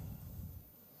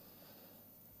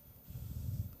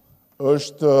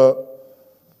është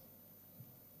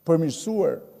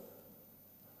përmirësuar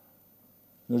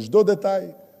në çdo detaj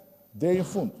deri në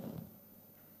fund.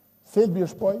 Thelbi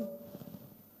është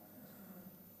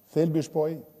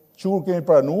poj. Qur kemi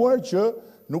pranuar që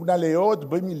nuk na lejohet të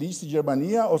bëjmë një ligj si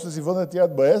Gjermania ose si vendet e tjera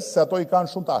të BE-s, se ato i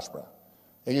kanë shumë të ashpra.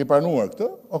 E kemi pranuar këtë?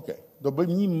 Okej, do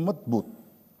bëjmë një më të butë.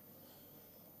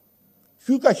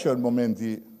 Ky ka qenë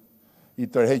momenti i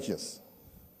tërheqjes.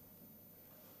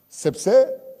 Sepse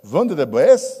vendet e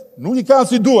BE-s nuk i kanë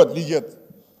si duhet ligjet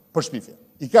për shpifje.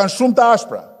 I kanë shumë të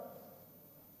ashpra.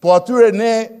 Po atyre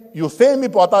ne ju themi,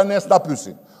 po ata ne s'na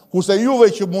pyesin. Kurse juve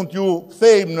që mund t'ju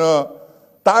kthejmë në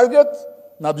target,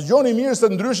 na dëgjoni mirë se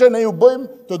ndryshe ne ju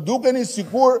bëjmë të dukeni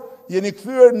sikur jeni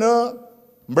kthyer në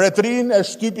mbretërinë e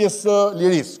shtypjes së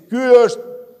lirisë.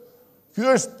 Ky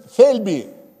është thelbi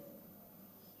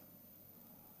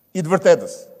i të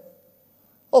vërtetës.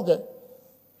 Okej.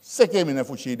 Se kemi në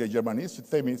fuqinë e Gjermanisë, që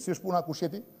të themi si është puna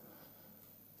kusheti?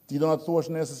 Ti do na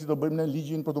thuash ne se si do bëjmë ne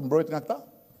ligjin për të mbrojtur nga këta?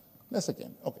 Ne se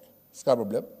kemi. Okej. S'ka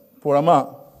problem. Por ama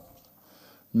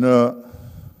në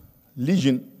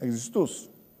ligjin ekzistues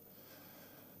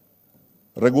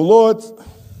rregullohet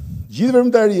gjithë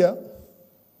veprimtaria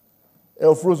e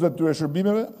ofruesve të tyre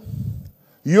shërbimeve,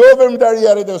 jo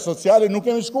veprimtaria rrjeteve sociale, nuk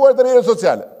kemi shkuar te rrjetet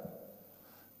sociale.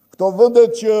 Këto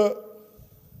vendet që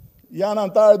janë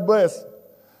antarë të BE-s,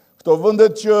 këto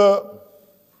vendet që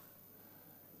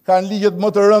kanë ligjet më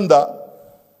të rënda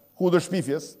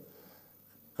kundërshpifjes,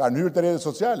 kanë hyrë te rrjetet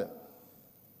sociale.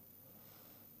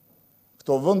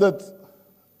 Këto vendet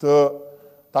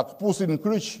ta këpusin në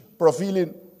kryq profilin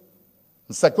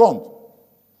në sekond.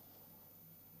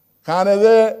 Kanë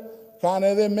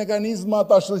edhe mekanizma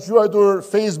ta shëquajtur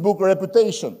Facebook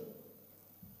reputation.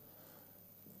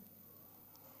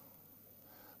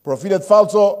 Profilet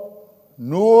falso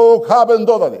nuk hapen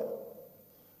dot atje,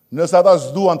 nëse ata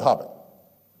s'duan të hapen.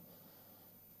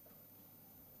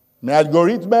 Me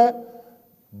algoritme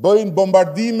bëjnë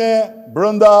bombardime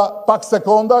brenda pak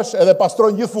sekondash edhe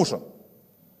pastrojnë gjithë fushën.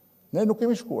 Ne nuk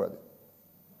kemi shkuar atje.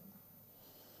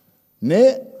 Ne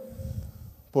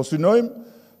po synojmë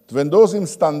të vendosim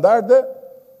standarde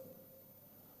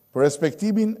për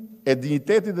respektimin e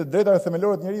dinjitetit dhe drejtave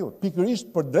themelore të njerëzit, pikërisht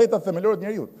për drejtat themelore të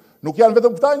njerëzit. Nuk janë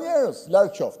vetëm këta njerëz,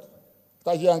 larg qoftë,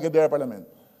 këta që janë ke dera parlament.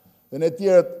 Dhe ne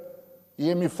tjerët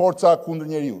jemi forca kundër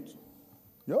njerëzit.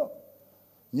 Jo.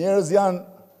 Njerëz janë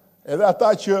edhe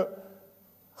ata që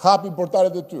hapin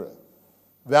portalet e tyre.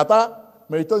 Dhe ata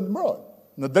meritojnë të mbrohen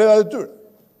në drejtat e tyre.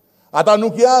 Ata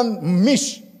nuk janë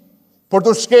mish për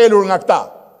të shkelur nga këta.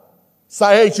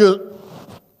 Sa herë që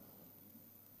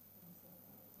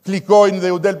klikojnë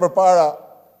dhe u del përpara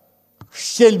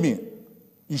shqelmi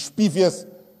i shpifjes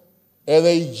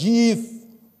edhe i gjithë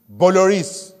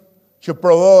boloris që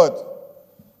prodhohet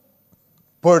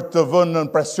për të vënë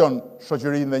në presion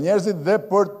shoqërinë dhe njerëzit dhe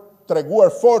për të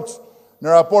treguar forcë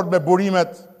në raport me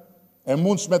burimet e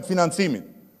mundshme të financimit,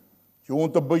 që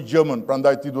unë të bëj gjëmën,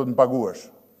 prandaj ti duhet më paguash.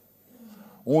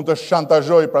 Unë të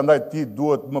shantazhoj, prandaj ti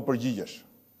duhet më përgjigjesh.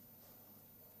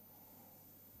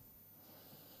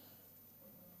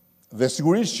 Dhe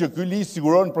sigurisht që ky ligj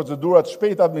siguron procedurat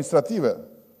shpejta administrative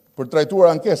për trajtuar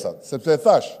ankesat, sepse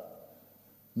thash,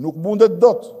 nuk mundet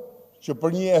dot që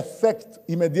për një efekt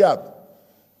imediat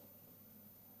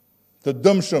të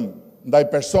dëmshëm ndaj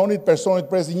personit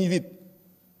presi një vit.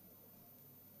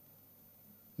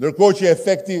 Ndërkohë që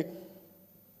efekti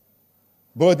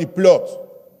bëhet i plot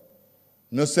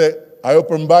nëse ajo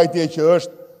përmbajtje që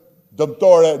është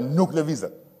dëmtore nuk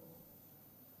lëvizet.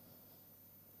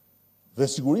 Dhe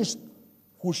sigurisht,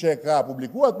 kush e ka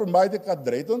publikuar përmbajtje ka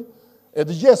drejtën e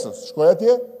dëgjesës. Shkoj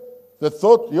atje dhe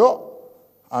thot, jo,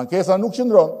 ankesa nuk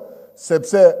qëndron,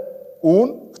 sepse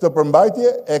unë këtë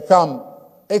përmbajtje e kam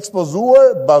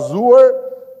ekspozuar, bazuar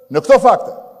në këto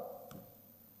fakte.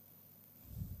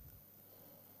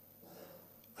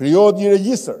 Krijohet një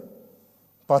regjistër,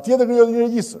 patjetër krijohet një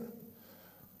regjistër,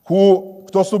 ku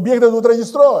këto subjekte duhet të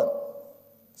regjistrohen,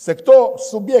 se këto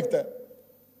subjekte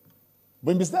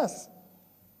bëjnë biznes,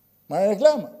 marrin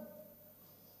reklama.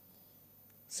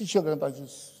 Si që kanë ta që,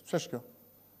 ç'është kjo?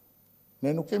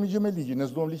 Ne nuk kemi gjë me ligjin, ne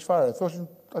s'duam ligj fare. Thoshin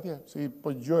atje, se i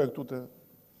po gjojë këtu te.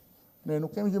 Ne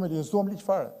nuk kemi gjë me ligjin, s'duam ligj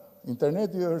fare.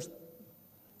 Interneti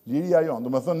është liria jonë.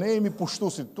 Do të thonë ne jemi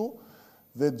pushtuesit tu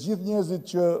dhe të gjithë njerëzit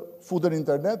që futen në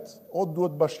internet o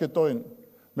duhet bashkëtojnë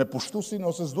me pushtuesin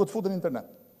ose s'duhet futen në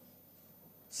internet.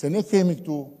 Se ne kemi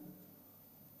këtu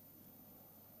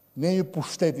ne jemi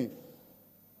pushteti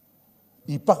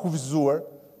i pakufizuar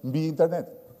mbi internet.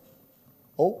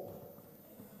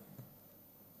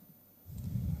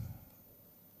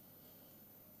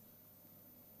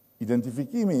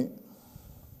 Identifikimi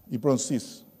i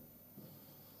pronësisë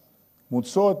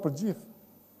mundësohet për gjithë,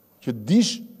 që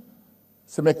dish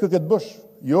se me këtë bësh,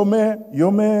 jo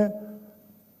me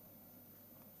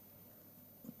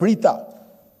prita,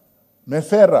 me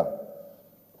ferra,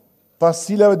 pas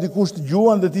cilave dikush të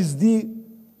gjuan dhe ti s'di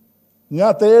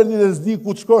nga të erdhi dhe s'di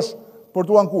ku të shkosh për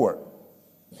t'u ankuar.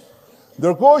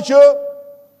 Ndërkohë që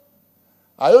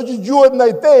ajo që gjuhet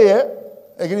ndaj teje,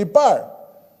 e keni parë,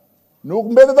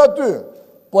 nuk mbetet aty,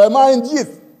 po e marrin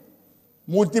gjithë,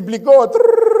 multiplikohet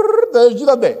dhe është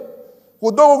gjithë atë.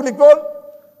 Ku do ku klikon,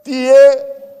 ti je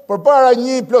përpara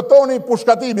një plotoni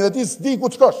pushkatimi dhe ti s'di ku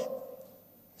të shkosh.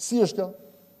 Si është kjo?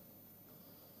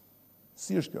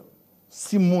 Si është kjo?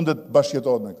 Si mundet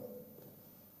bashkëjetohet me kjo?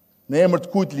 Në emër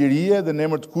të kujt lirie dhe në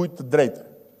emër të kujt të drejtë.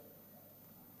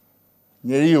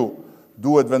 Njeriu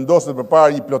duhet vendoset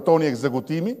përpara një plotoni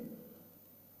ekzekutimi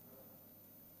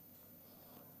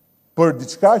për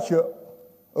diçka që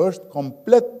është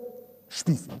komplet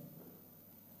shpifje.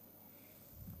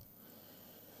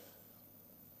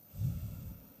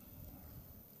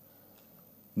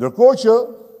 Ndërkohë që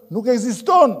nuk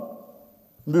ekziston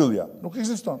mbyllja, nuk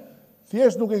ekziston.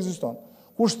 Thjesht nuk ekziston.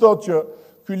 Kush thotë që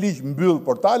ky ligj mbyll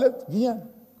portalet, gjen,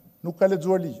 nuk ka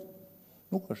lexuar ligjin.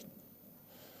 Nuk është.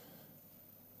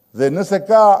 Dhe nëse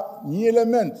ka një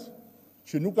element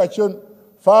që nuk ka qenë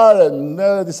fare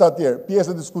në disa tjerë,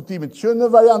 pjesë e diskutimit, që në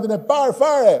variantin e parë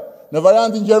fare, në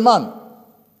variantin gjerman,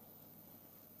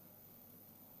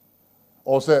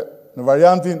 ose në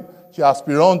variantin që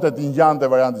aspironte të ngjante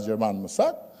variantin gjerman më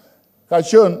saktë, ka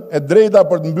qenë e drejta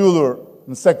për të mbyllur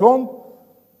në sekond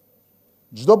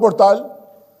çdo portal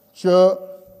që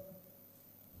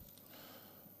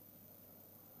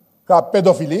ka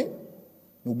pedofili,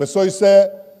 nuk besoj se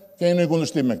keni në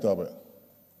kundërshtim me këtë apo jo.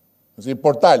 Nëse një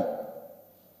portal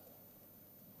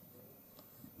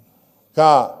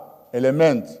ka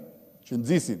element që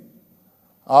nxisin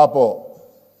apo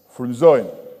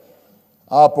frymëzojnë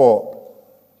apo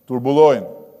turbullojnë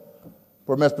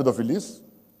përmes pedofilisë,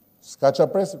 s'ka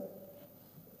çfarë presim.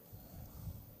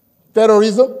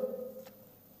 Terrorizëm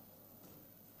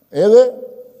edhe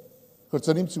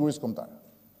kërcënim të sigurisë kombëtare.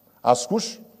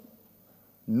 Askush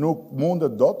nuk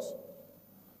mundet dot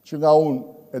që nga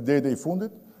unë e deri i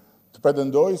fundit të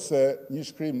pretendoj se një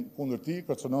shkrim kundër tij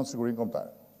kërcënon sigurinë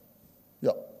kombëtare.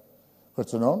 Jo.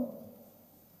 Kërcënon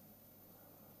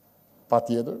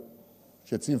patjetër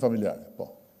qetësinë familjare, po.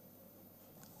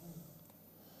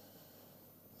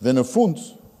 Dhe në fund,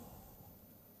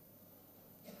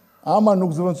 ama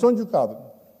nuk zëvendëson gjykatën.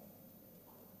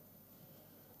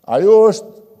 Ajo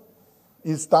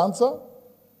është instanca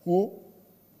ku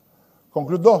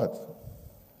konkludohet.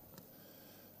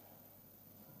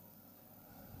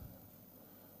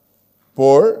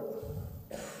 Por,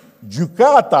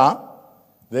 gjykata,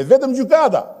 dhe vetëm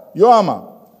gjykata, jo ama,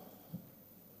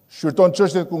 shqyrton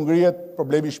çështjet ku ngrihet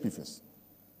problemi i shpifjes.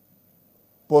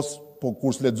 Po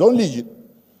kur s'lexon ligjin,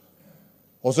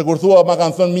 ose kur thua ma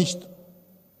kanë thënë miqt,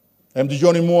 e më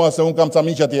dëgjoni mua se unë kam ca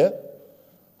miq atje,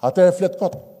 atëherë flet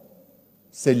kot.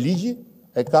 Se ligji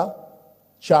e ka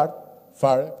qartë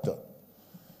fare këtë.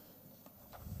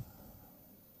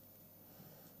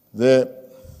 Dhe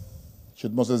që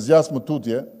të mos e zgjas më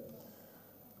tutje,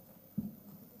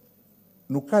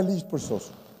 nuk ka ligj të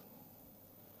përsosur.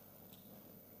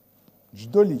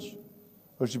 Çdo ligj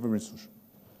është i përmirësueshëm.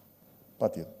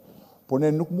 Patjetër. Por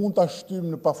ne nuk mund ta shtym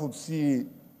në pafundësi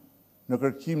në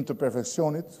kërkim të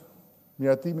perfeksionit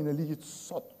miratimin e ligjit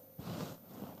sot.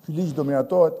 Ky ligj do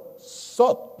miratohet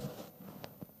sot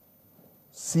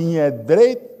si një e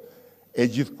drejtë e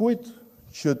gjithkujt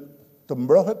që të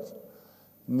mbrohet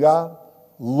nga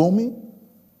llumi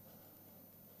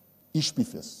i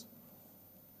shpifjes.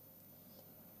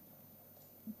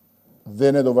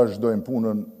 Dhe ne do vazhdojmë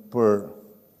punën për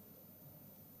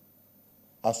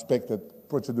aspektet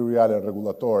procedurale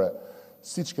rregullatore,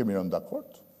 siç kemi rënë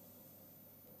dakord.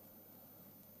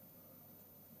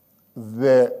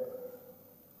 Dhe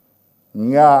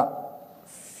nga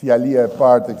fjalia e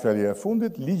parë tek fjalia e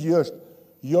fundit, ligji është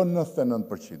jo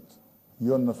 99%,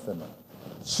 jo 99%.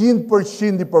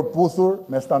 100% i përputhur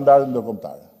me standardet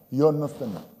ndërkombëtare, jo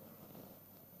 99%.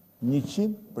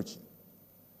 100%.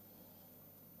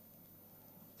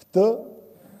 Këtë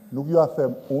nuk ju a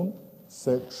them unë,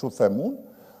 se kështu them unë,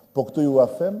 po këtë ju a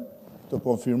them të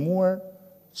konfirmuar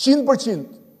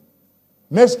 100%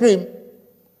 me shkrim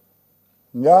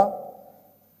nga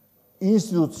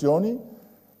institucioni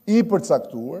i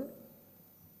përcaktuar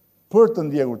për të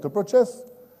ndjekur të proces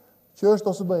që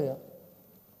është OSBE-ja.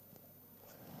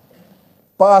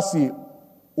 Pasi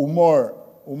u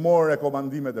mor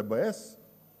rekomandimet e BE-s,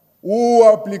 u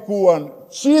aplikuan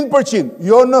 100%,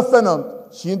 jo 99%,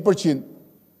 100%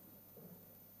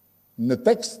 në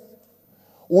tekst,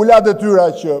 u la detyra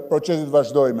që procesi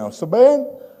vazhdoj me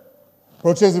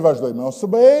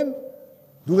OSBE-n,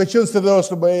 duke qenë se dhe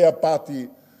OSBE-ja pati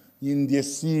një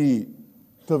ndjesi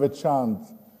të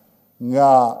veçantë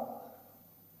nga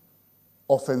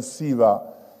ofensiva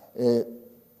e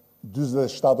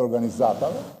 47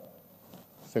 organizatave,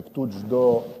 se këtu çdo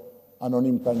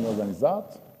anonim ka një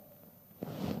organizat,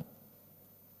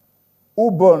 u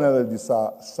bën edhe disa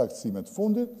saktësime të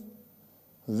fundit,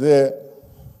 dhe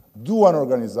duan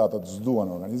organizatat,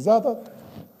 s'duan organizatat,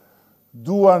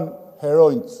 duan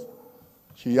heronjt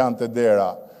që janë të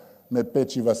dera me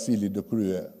Peçi Vasili dë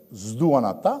krye, s'duan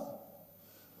ata,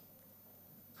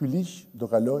 ky ligj do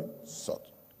kaloj sot.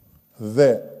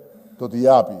 Dhe do t'i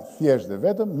japi thjesht dhe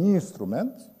vetëm një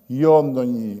instrument, jo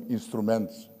ndonjë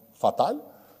instrument fatal,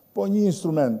 po një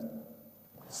instrument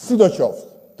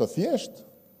sidoqoftë të thjesht,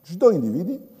 çdo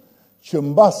individi që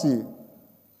mbasi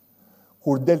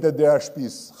kur delte dera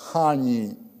shtëpis ha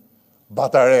një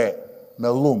batare me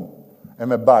lum e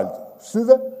me balt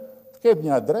syve, të ketë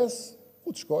një adres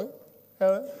ku të shkoj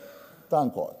edhe të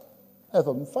ankohet. E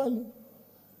thot, më falni,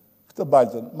 këtë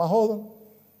baltën, ma hodhën,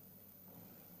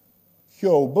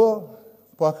 kjo u bë,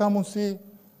 po a ka mundësi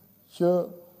që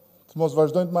të mos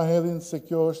vazhdojnë të ma hedhin se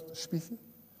kjo është shpifje?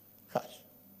 Kaq.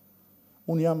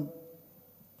 Unë jam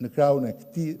në krahun e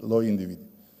këtij lloji individi,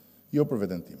 jo për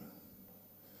veten time.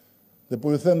 Dhe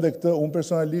po ju them dhe këtë, unë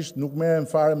personalisht nuk merrem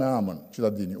fare me amën, që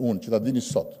ta dini, unë, që ta dini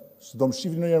sot. S'do më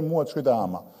shifni ndonjëherë mua të shkoj te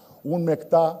ama. Unë me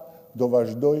këta do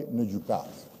vazhdoj në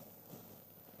gjykatë.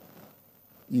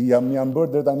 Jam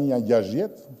bërë deri tani janë 6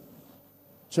 vjet.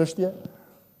 Çështje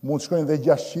mund të shkojnë dhe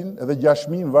 600 edhe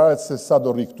 6000, varet se sa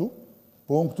do rri këtu,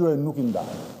 po unë këtyre nuk i ndaj.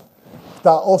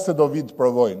 Këta ose do vinë të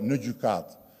provojnë në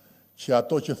gjykatë që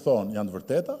ato që thonë janë të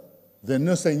vërteta, dhe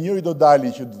nëse njëri do dali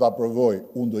që do ta provoj,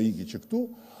 unë do iki që këtu,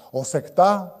 ose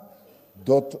këta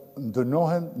do të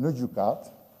ndërnohen në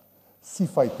gjykatë si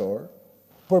fajtor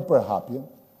për përhapjen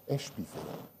e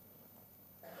shpifjeve.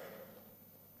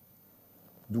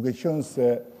 Duke qenë se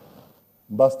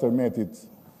mbas tërmetit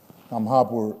kam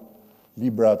hapur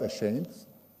librat e shenjtë,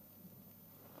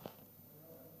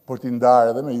 për t'i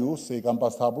ndarë edhe me ju, se i kam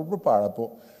pas hapur përpara,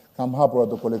 po kam hapur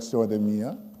ato koleksionet e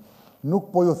mia,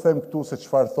 nuk po ju them këtu se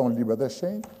çfarë thon librat e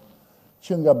shenjtë,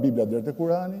 që nga Bibla deri te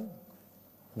Kurani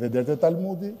dhe deri te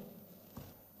Talmudi,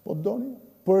 po doni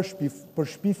për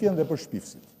shpifjen dhe për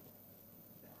shpifësit.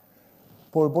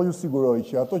 Por po ju siguroj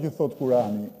që ato që thot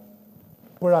Kurani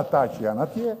për ata që janë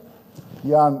atje,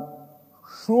 janë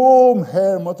shumë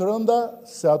herë më të rënda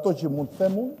se ato që mund të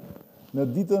them unë në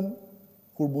ditën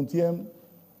kur mund të jem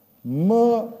më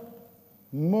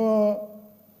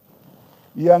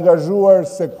i angazhuar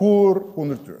se kur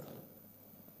kundër tyre.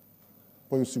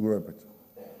 Po ju siguroj për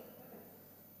këtë.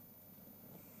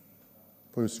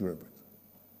 Po ju siguroj për këtë.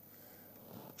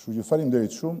 Kështu që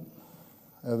faleminderit shumë,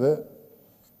 edhe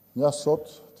nga sot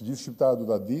të gjithë shqiptarët do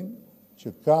ta dinë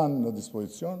që kanë në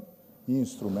dispozicion një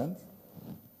instrument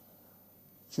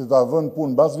që ta vënë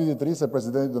punë mbas vitit të ri, se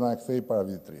presidenti do na e kthejë para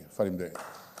vitit të ri. Faleminderit.